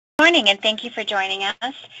morning and thank you for joining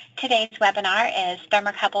us. Today's webinar is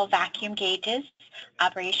Thermocouple Vacuum Gauges,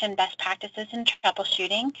 Operation Best Practices and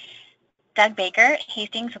Troubleshooting. Doug Baker,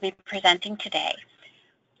 Hastings, will be presenting today.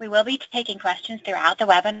 We will be taking questions throughout the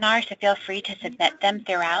webinar, so feel free to submit them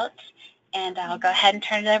throughout. And I'll go ahead and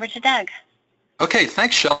turn it over to Doug. Okay,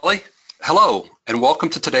 thanks, Shelley. Hello, and welcome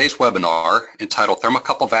to today's webinar entitled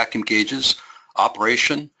Thermocouple Vacuum Gauges,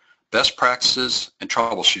 Operation, Best Practices, and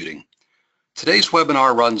Troubleshooting. Today's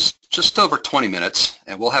webinar runs just over 20 minutes,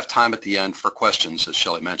 and we'll have time at the end for questions, as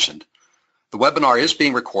Shelley mentioned. The webinar is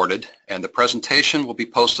being recorded, and the presentation will be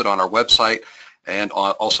posted on our website and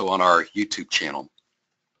also on our YouTube channel.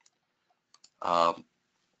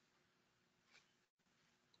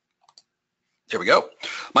 Here we go.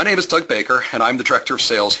 My name is Doug Baker, and I'm the Director of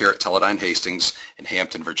Sales here at Teledyne Hastings in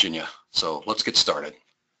Hampton, Virginia. So let's get started.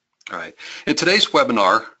 All right. In today's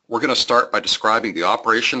webinar, we're going to start by describing the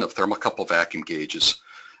operation of thermocouple vacuum gauges,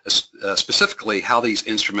 specifically how these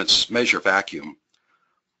instruments measure vacuum.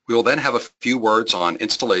 We will then have a few words on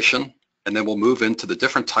installation, and then we'll move into the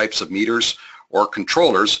different types of meters or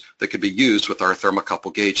controllers that could be used with our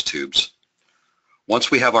thermocouple gauge tubes.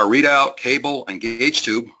 Once we have our readout, cable, and gauge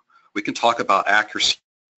tube, we can talk about accuracy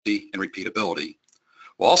and repeatability.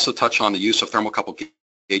 We'll also touch on the use of thermocouple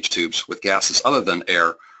gauge tubes with gases other than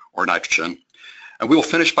air or nitrogen. And we will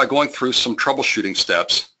finish by going through some troubleshooting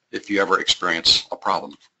steps if you ever experience a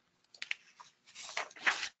problem.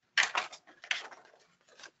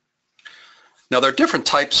 Now, there are different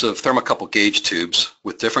types of thermocouple gauge tubes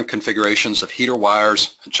with different configurations of heater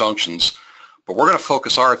wires and junctions, but we're going to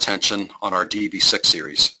focus our attention on our DV6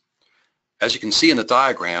 series. As you can see in the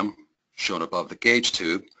diagram shown above the gauge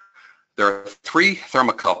tube, there are 3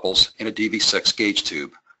 thermocouples in a DV6 gauge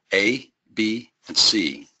tube, A, B, and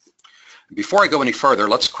C. Before I go any further,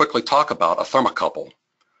 let's quickly talk about a thermocouple.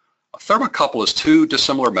 A thermocouple is 2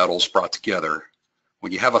 dissimilar metals brought together.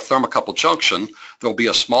 When you have a thermocouple junction, there will be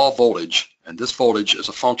a small voltage, and this voltage is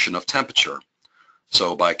a function of temperature.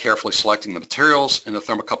 So by carefully selecting the materials in the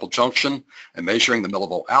thermocouple junction and measuring the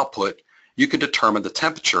millivolt output, you can determine the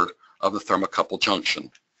temperature of the thermocouple junction.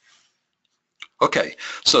 Okay,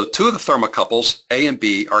 so 2 of the thermocouples, A and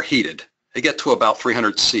B, are heated. They get to about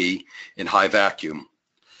 300 C in high vacuum.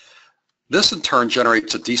 This in turn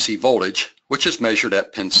generates a DC voltage, which is measured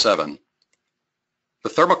at pin 7. The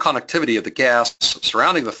thermoconductivity of the gas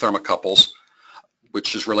surrounding the thermocouples,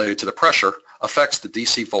 which is related to the pressure, affects the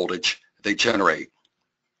DC voltage they generate.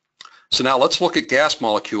 So now let's look at gas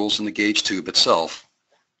molecules in the gauge tube itself.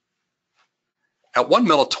 At 1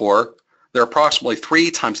 millitorr, there are approximately 3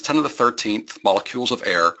 times 10 to the 13th molecules of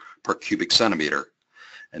air per cubic centimeter.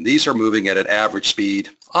 And these are moving at an average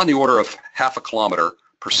speed on the order of half a kilometer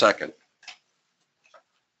per second.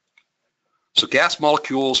 So gas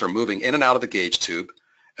molecules are moving in and out of the gauge tube,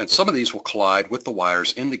 and some of these will collide with the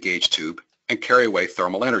wires in the gauge tube and carry away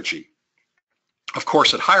thermal energy. Of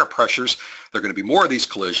course, at higher pressures, there are going to be more of these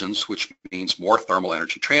collisions, which means more thermal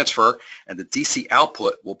energy transfer, and the DC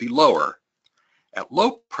output will be lower. At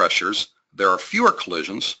low pressures, there are fewer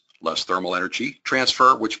collisions, less thermal energy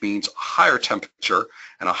transfer, which means a higher temperature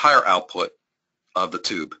and a higher output of the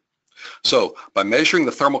tube. So by measuring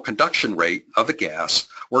the thermal conduction rate of the gas,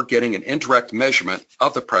 we're getting an indirect measurement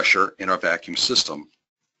of the pressure in our vacuum system.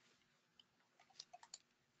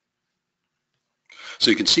 So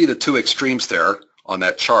you can see the 2 extremes there on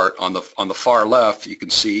that chart. On the far left, you can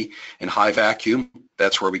see in high vacuum,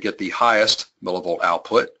 that's where we get the highest millivolt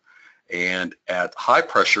output. And at high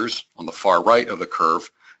pressures, on the far right of the curve,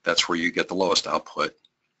 that's where you get the lowest output.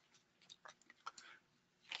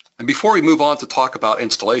 And before we move on to talk about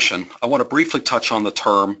installation, I want to briefly touch on the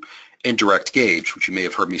term indirect gauge, which you may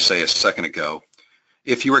have heard me say a second ago.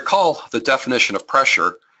 If you recall the definition of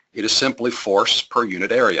pressure, it is simply force per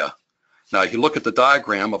unit area. Now, if you look at the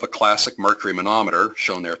diagram of a classic mercury manometer,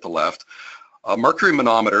 shown there at the left, mercury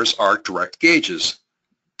manometers are direct gauges.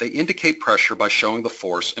 They indicate pressure by showing the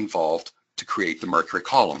force involved to create the mercury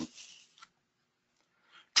column.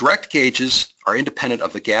 Direct gauges are independent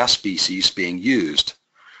of the gas species being used.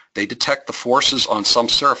 They detect the forces on some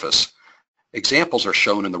surface. Examples are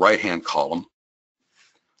shown in the right-hand column,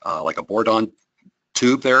 like a bourdon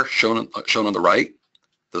tube there shown on the right,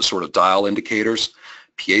 those sort of dial indicators,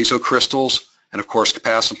 piezo crystals, and of course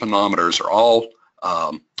capacitance manometers are all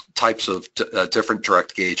types of different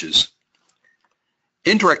direct gauges.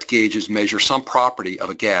 Indirect gauges measure some property of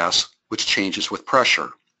a gas which changes with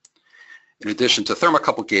pressure. In addition to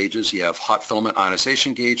thermocouple gauges, you have hot filament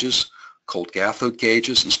ionization gauges, cold cathode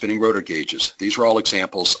gauges, and spinning rotor gauges. These are all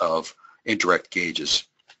examples of indirect gauges.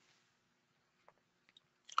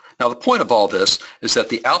 Now, the point of all this is that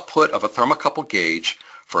the output of a thermocouple gauge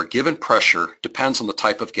for a given pressure depends on the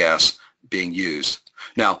type of gas being used.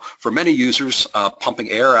 Now, for many users pumping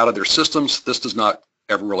air out of their systems, this does not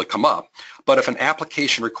ever really come up. But if an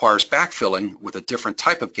application requires backfilling with a different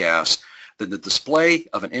type of gas, then the display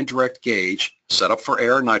of an indirect gauge set up for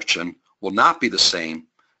air and nitrogen will not be the same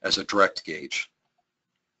as a direct gauge.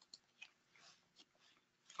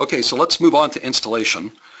 Okay, so let's move on to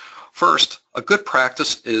installation. First, a good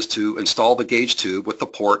practice is to install the gauge tube with the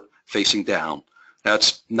port facing down.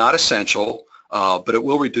 That's not essential, but it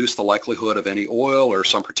will reduce the likelihood of any oil or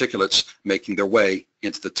some particulates making their way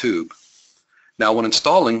into the tube. Now, when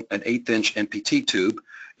installing an 1/8" NPT tube,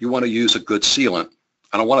 you want to use a good sealant.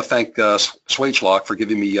 And I want to thank Swagelok for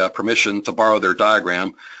giving me permission to borrow their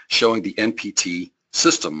diagram showing the NPT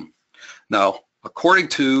system. Now, according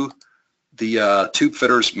to the tube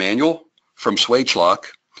fitter's manual from Swagelok,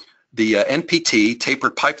 the NPT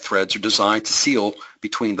tapered pipe threads are designed to seal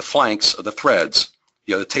between the flanks of the threads.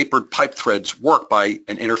 The tapered pipe threads work by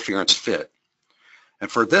an interference fit.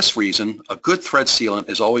 And for this reason, a good thread sealant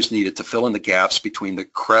is always needed to fill in the gaps between the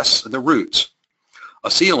crests and the roots. A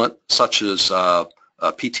sealant, such as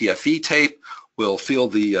PTFE tape, will fill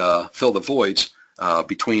the voids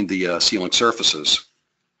between the sealing surfaces.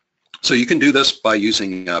 So you can do this by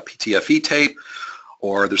using PTFE tape,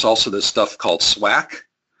 or there's also this stuff called SWAC,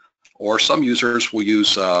 or some users will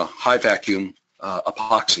use high vacuum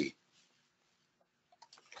epoxy.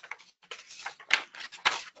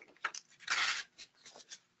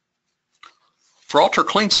 For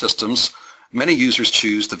ultra-clean systems, many users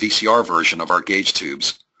choose the VCR version of our gauge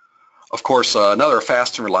tubes. Of course, another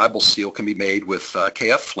fast and reliable seal can be made with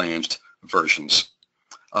KF flanged versions.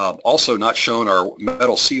 Also not shown are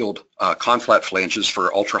metal sealed conflat flanges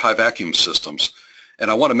for ultra-high vacuum systems.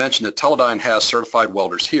 And I want to mention that Teledyne has certified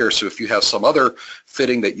welders here, so if you have some other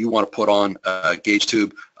fitting that you want to put on a gauge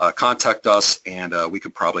tube, contact us and we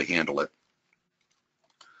could probably handle it.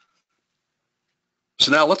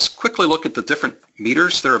 So now let's quickly look at the different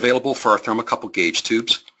meters that are available for our thermocouple gauge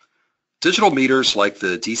tubes. Digital meters like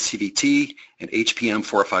the DCVT and HPM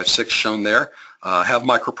 456 shown there have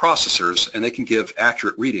microprocessors, and they can give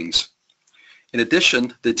accurate readings. In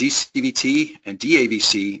addition, the DCVT and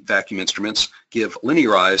DAVC vacuum instruments give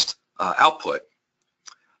linearized output.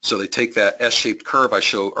 So they take that S-shaped curve I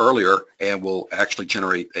showed earlier and will actually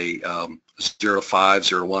generate a 0 to 5,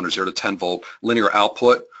 0 to 1, or 0 to 10 volt linear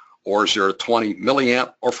output, or 0 to 20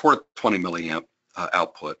 milliamp or 4 to 20 milliamp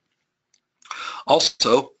output.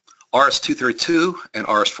 Also, RS-232 and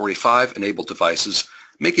RS-45 enabled devices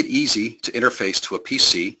make it easy to interface to a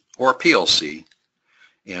PC or a PLC.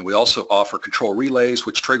 And we also offer control relays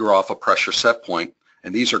which trigger off a pressure set point,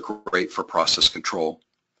 and these are great for process control.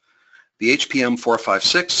 The HPM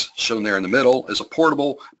 456, shown there in the middle, is a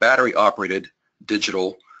portable battery-operated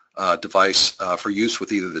digital device for use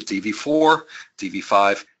with either the DV4,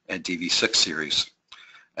 DV5, and DV6 series.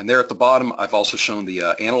 And there at the bottom, I've also shown the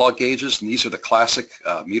analog gauges, and these are the classic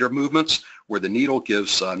meter movements where the needle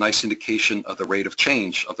gives a nice indication of the rate of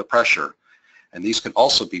change of the pressure. And these can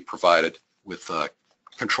also be provided with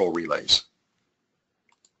control relays.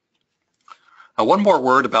 Now, one more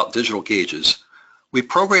word about digital gauges. We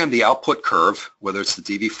program the output curve, whether it's the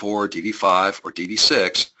DV4, DV5, or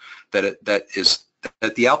DV6,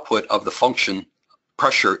 that the output of the function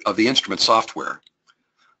pressure of the instrument software.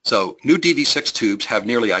 So new DV6 tubes have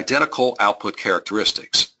nearly identical output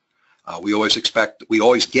characteristics. We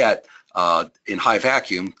always get in high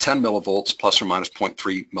vacuum 10 millivolts plus or minus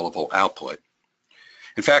 0.3 millivolt output.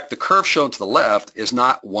 In fact, the curve shown to the left is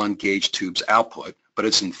not one gauge tube's output, but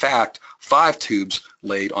it's in fact 5 tubes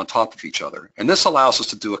laid on top of each other. And this allows us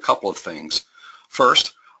to do a couple of things.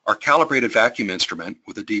 First, our calibrated vacuum instrument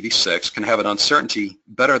with a DV6 can have an uncertainty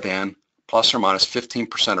better than plus or minus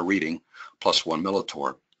 15% of reading plus 1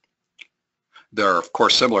 millitorr. There are, of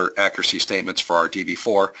course, similar accuracy statements for our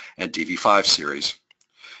DV4 and DV5 series.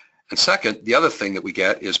 And second, the other thing that we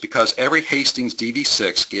get is because every Hastings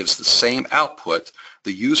DV6 gives the same output,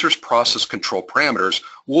 the user's process control parameters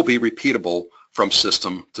will be repeatable from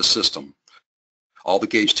system to system. All the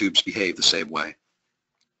gauge tubes behave the same way.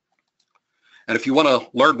 And if you want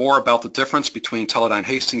to learn more about the difference between Teledyne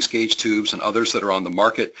Hastings gauge tubes and others that are on the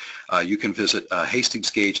market, you can visit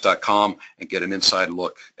hastingsgauge.com and get an inside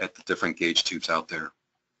look at the different gauge tubes out there.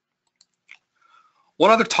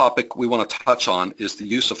 One other topic we want to touch on is the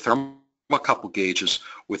use of thermocouple gauges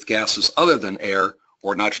with gases other than air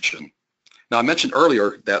or nitrogen. Now, I mentioned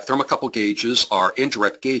earlier that thermocouple gauges are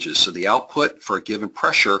indirect gauges, so the output for a given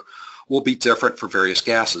pressure will be different for various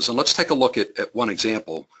gases. And let's take a look at one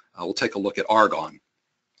example. We'll take a look at argon.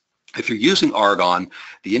 If you're using argon,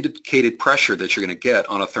 the indicated pressure that you're going to get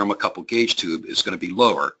on a thermocouple gauge tube is going to be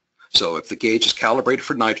lower. So if the gauge is calibrated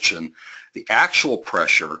for nitrogen, the actual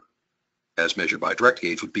pressure, as measured by a direct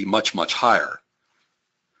gauge, would be much, much higher.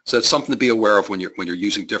 So that's something to be aware of when you're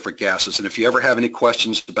using different gases. And if you ever have any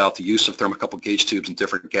questions about the use of thermocouple gauge tubes and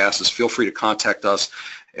different gases, feel free to contact us,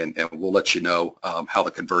 and we'll let you know how the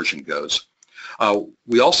conversion goes.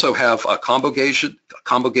 We also have combo gauges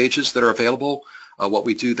that are available. What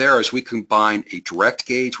we do there is we combine a direct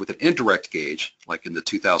gauge with an indirect gauge, like in the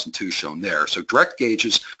 2002 shown there. So direct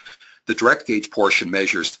gauges, the direct gauge portion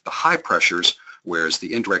measures the high pressures, whereas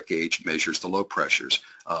the indirect gauge measures the low pressures.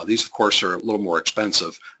 These, of course, are a little more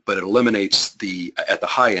expensive, but it eliminates at the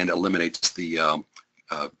high end, eliminates the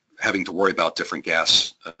having to worry about different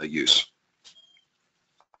gas use.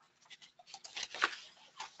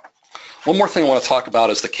 One more thing I want to talk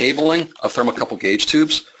about is the cabling of thermocouple gauge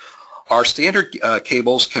tubes. Our standard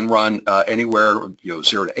cables can run anywhere, 0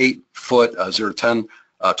 to 8 foot, 0 to 10,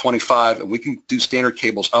 25, and we can do standard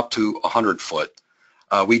cables up to 100 foot.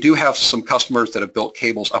 We do have some customers that have built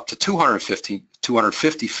cables up to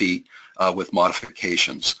 250 feet with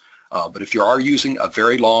modifications. But if you are using a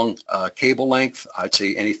very long cable length, I'd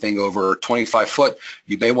say anything over 25 foot,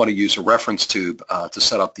 you may want to use a reference tube to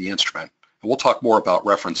set up the instrument. And we'll talk more about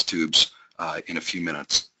reference tubes in a few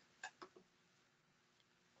minutes.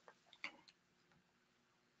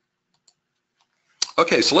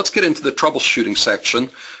 Okay, so let's get into the troubleshooting section.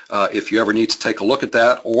 If you ever need to take a look at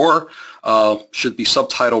that, or should be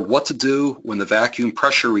subtitled, What to Do When the Vacuum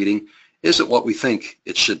Pressure Reading Isn't What We Think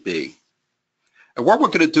It Should Be. And what we're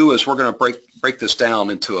going to do is we're going to break this down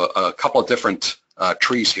into a couple of different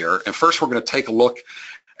trees here. And first we're going to take a look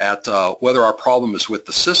at whether our problem is with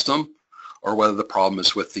the system or whether the problem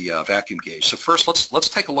is with the vacuum gauge. So first let's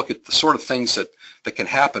take a look at the sort of things that can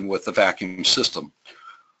happen with the vacuum system.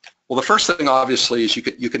 Well, the first thing obviously is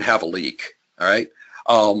you can have a leak, all right?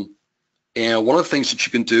 And one of the things that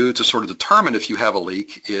you can do to sort of determine if you have a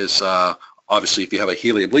leak is obviously if you have a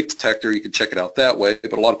helium leak detector, you can check it out that way,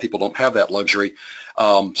 but a lot of people don't have that luxury.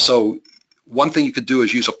 So one thing you could do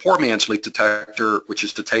is use a poor man's leak detector, which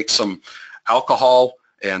is to take some alcohol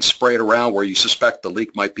and spray it around where you suspect the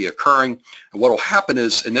leak might be occurring. And what will happen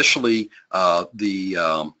is initially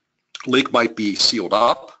the leak might be sealed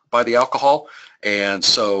up by the alcohol, and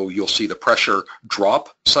so you'll see the pressure drop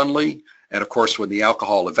suddenly. And of course, when the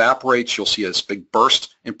alcohol evaporates, you'll see this big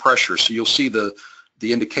burst in pressure. So you'll see the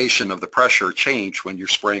indication of the pressure change when you're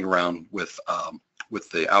spraying around with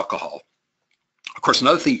the alcohol. Of course,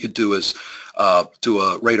 another thing you could do is do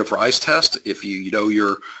a rate of rise test. If you know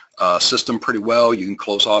your system pretty well, you can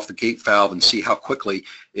close off the gate valve and see how quickly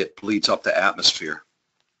it bleeds up the atmosphere.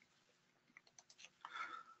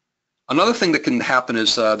 Another thing that can happen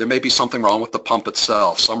is there may be something wrong with the pump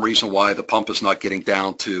itself, some reason why the pump is not getting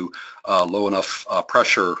down to low enough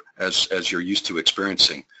pressure as you're used to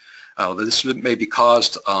experiencing. This may be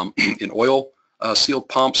caused in oil sealed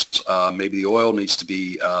pumps. Maybe the oil needs to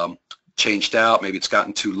be changed out, maybe it's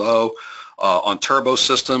gotten too low. On turbo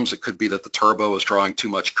systems, it could be that the turbo is drawing too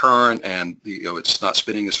much current and it's not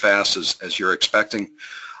spinning as fast as you're expecting.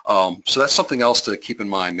 So that's something else to keep in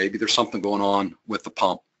mind. Maybe there's something going on with the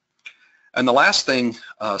pump. And the last thing,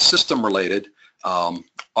 system related,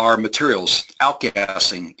 are materials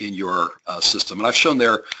outgassing in your system. And I've shown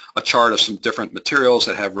there a chart of some different materials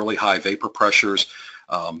that have really high vapor pressures.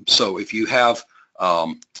 So if you have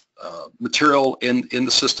material in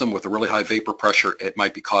the system with a really high vapor pressure, it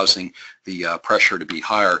might be causing the pressure to be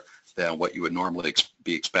higher than what you would normally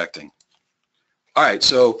be expecting. All right,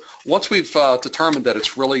 so once we've determined that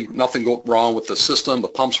it's really nothing wrong with the system, the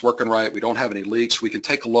pump's working right, we don't have any leaks, we can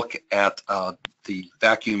take a look at the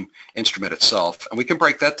vacuum instrument itself. And we can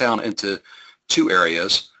break that down into two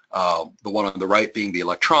areas, the one on the right being the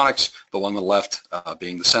electronics, the one on the left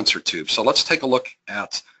being the sensor tube. So let's take a look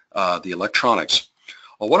at the electronics.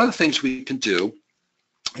 Well, one of the things we can do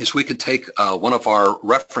is we can take one of our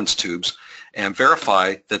reference tubes and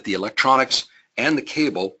verify that the electronics and the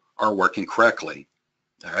cable are working correctly.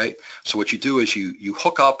 All right, so what you do is you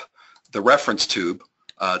hook up the reference tube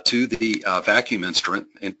to the vacuum instrument,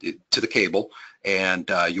 to the cable,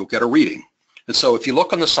 and you'll get a reading. And so if you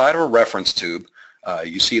look on the side of a reference tube,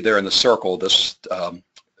 you see there in the circle, this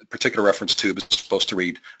particular reference tube is supposed to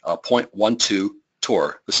read 0.12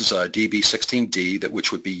 torr. This is a DV16D,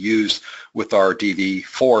 which would be used with our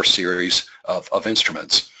DV4 series of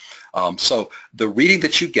instruments. So the reading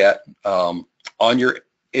that you get on your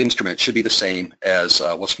instrument should be the same as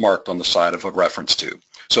what's marked on the side of a reference tube.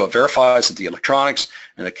 So it verifies that the electronics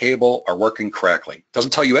and the cable are working correctly. It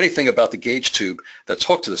doesn't tell you anything about the gauge tube that's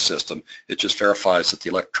hooked to the system. It just verifies that the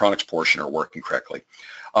electronics portion are working correctly.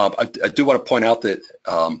 I do want to point out that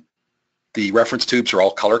the reference tubes are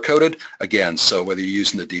all color-coded. Again, so whether you're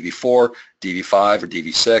using the DV4, DV5, or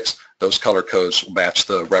DV6, those color codes will match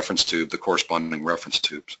the reference tube, the corresponding reference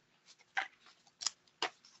tubes.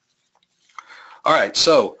 All right,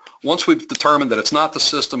 so once we've determined that it's not the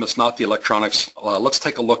system, it's not the electronics, let's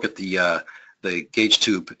take a look at the gauge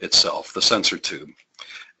tube itself, the sensor tube.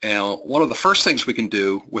 And one of the first things we can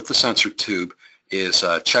do with the sensor tube is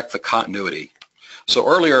check the continuity. So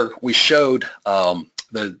earlier we showed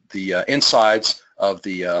the insides of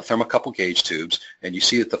the thermocouple gauge tubes, and you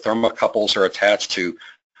see that the thermocouples are attached to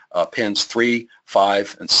pins 3,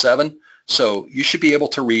 5, and 7. So you should be able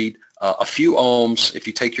to read a few ohms. If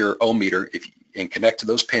you take your ohm meter and connect to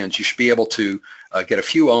those pins, you should be able to get a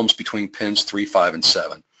few ohms between pins 3, 5, and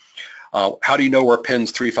 7. How do you know where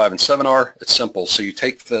pins 3, 5, and 7 are? It's simple. So you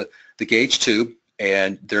take the gauge tube,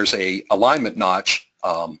 and there's a alignment notch,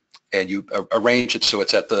 and you arrange it so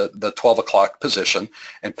it's at the 12 o'clock position,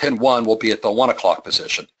 and pin 1 will be at the 1 o'clock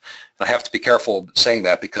position. And I have to be careful saying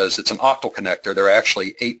that because it's an octal connector. There are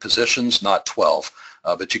actually 8 positions, not 12,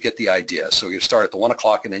 but you get the idea. So you start at the 1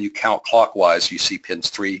 o'clock, and then you count clockwise. You see pins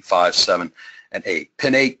 3, 5, 7, and 8.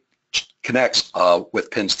 Pin 8 connects with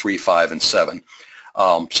pins 3, 5, and 7.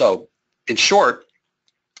 So in short,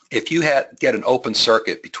 if you get an open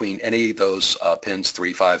circuit between any of those pins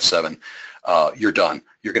 3, 5, 7, you're done.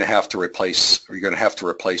 You're going to have to replace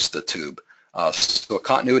the tube. So a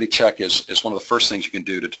continuity check is one of the first things you can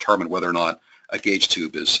do to determine whether or not a gauge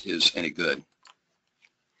tube is any good.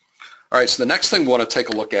 All right, so the next thing we want to take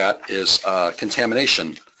a look at is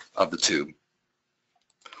contamination of the tube.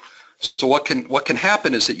 So what can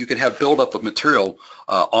happen is that you can have buildup of material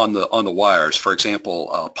on the wires. For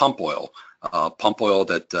example, pump oil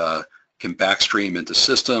that can backstream into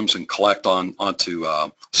systems and collect onto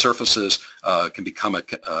surfaces, can become a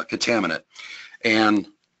contaminant. And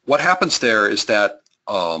what happens there is that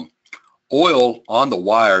oil on the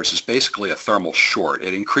wires is basically a thermal short.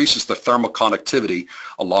 It increases the thermal conductivity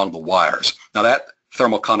along the wires. Now that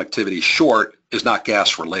thermal conductivity short is not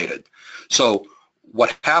gas related. So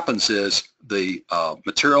what happens is the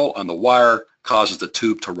material on the wire causes the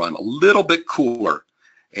tube to run a little bit cooler.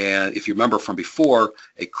 And if you remember from before,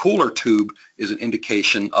 a cooler tube is an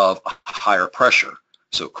indication of a higher pressure.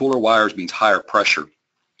 So cooler wires means higher pressure.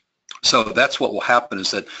 So that's what will happen is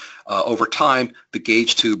that over time, the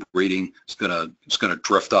gauge tube reading is going to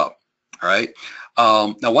drift up. All right.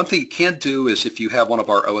 Now, one thing you can do is if you have one of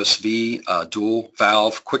our OSV dual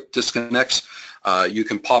valve quick disconnects, you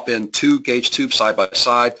can pop in 2 gauge tubes side by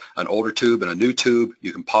side, an older tube and a new tube.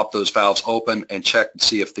 You can pop those valves open and check and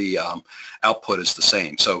see if the output is the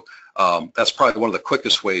same. So that's probably one of the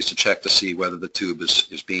quickest ways to check to see whether the tube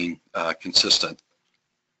is being consistent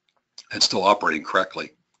and still operating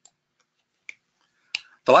correctly.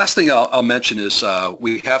 The last thing I'll mention is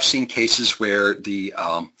we have seen cases where the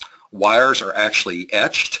wires are actually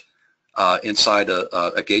etched inside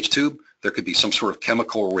a gauge tube. There could be some sort of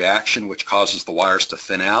chemical reaction which causes the wires to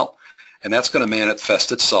thin out, and that's going to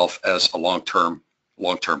manifest itself as a long-term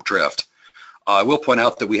drift. I will point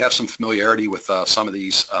out that we have some familiarity with some of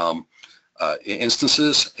these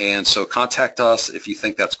instances, and so contact us if you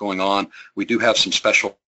think that's going on. We do have some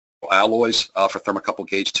special alloys for thermocouple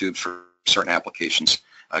gauge tubes for certain applications.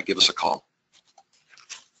 Give us a call.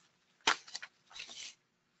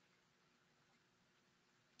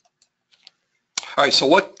 All right, so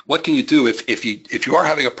what can you do if you are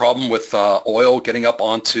having a problem with oil getting up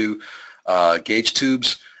onto gauge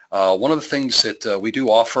tubes? One of the things that we do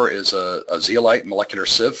offer is a zeolite molecular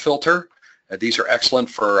sieve filter. These are excellent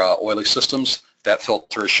for oily systems. That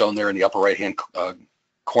filter is shown there in the upper right-hand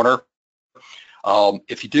corner.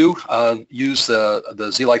 If you do use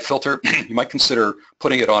the zeolite filter, you might consider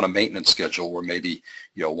putting it on a maintenance schedule where maybe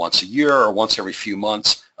once a year or once every few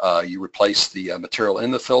months you replace the material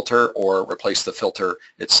in the filter or replace the filter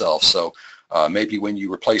itself. So maybe when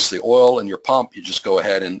you replace the oil in your pump, you just go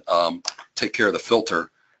ahead and take care of the filter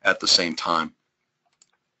at the same time.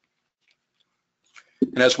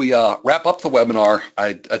 And as we wrap up the webinar,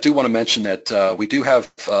 I do want to mention that we do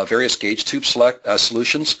have various gauge tube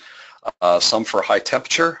solutions. Some for high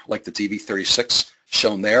temperature, like the DV36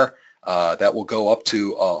 shown there. That will go up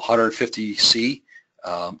to 150 C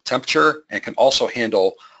temperature and can also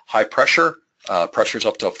handle high pressure. Pressures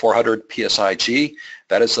up to 400 PSIG.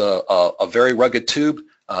 That is a very rugged tube.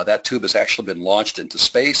 That tube has actually been launched into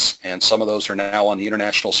space, and some of those are now on the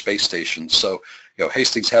International Space Station. So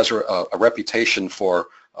Hastings has a reputation for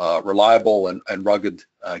reliable and rugged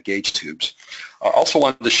gauge tubes. I also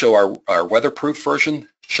wanted to show our weatherproof version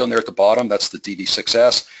shown there at the bottom. That's the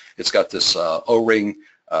DD6S. It's got this O-ring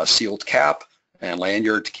sealed cap and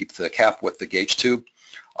lanyard to keep the cap with the gauge tube.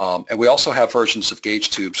 And we also have versions of gauge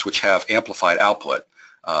tubes which have amplified output.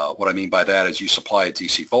 What I mean by that is you supply a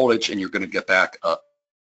DC voltage and you're going to get back a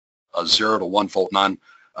 0 to 1 volt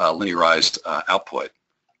non-linearized output.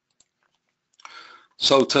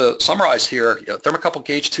 So to summarize here, thermocouple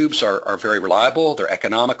gauge tubes are very reliable. They're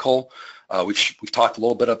economical. We've talked a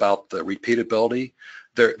little bit about the repeatability.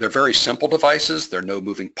 They're very simple devices. There are no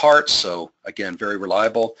moving parts, so again, very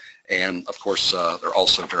reliable. And of course, they're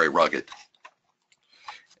also very rugged.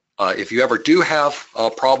 If you ever do have a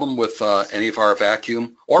problem with any of our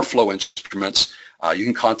vacuum or flow instruments, you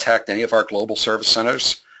can contact any of our global service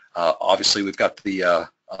centers. Obviously, we've got the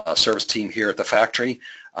service team here at the factory.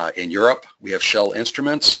 In Europe, we have Shell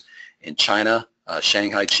Instruments. In China,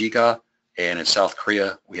 Shanghai Jiga. And in South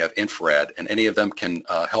Korea, we have Infrared. And any of them can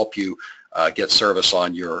help you get service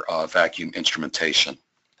on your vacuum instrumentation.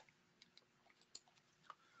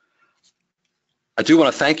 I do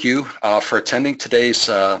want to thank you for attending today's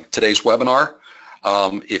webinar.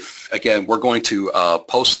 Again, we're going to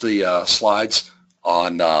post the slides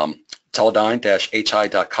on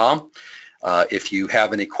teledyne-hi.com. If you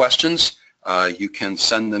have any questions, you can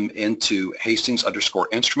send them into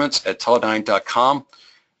Hastings_instruments@teledyne.com.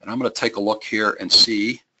 And I'm going to take a look here and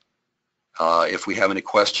see if we have any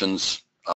questions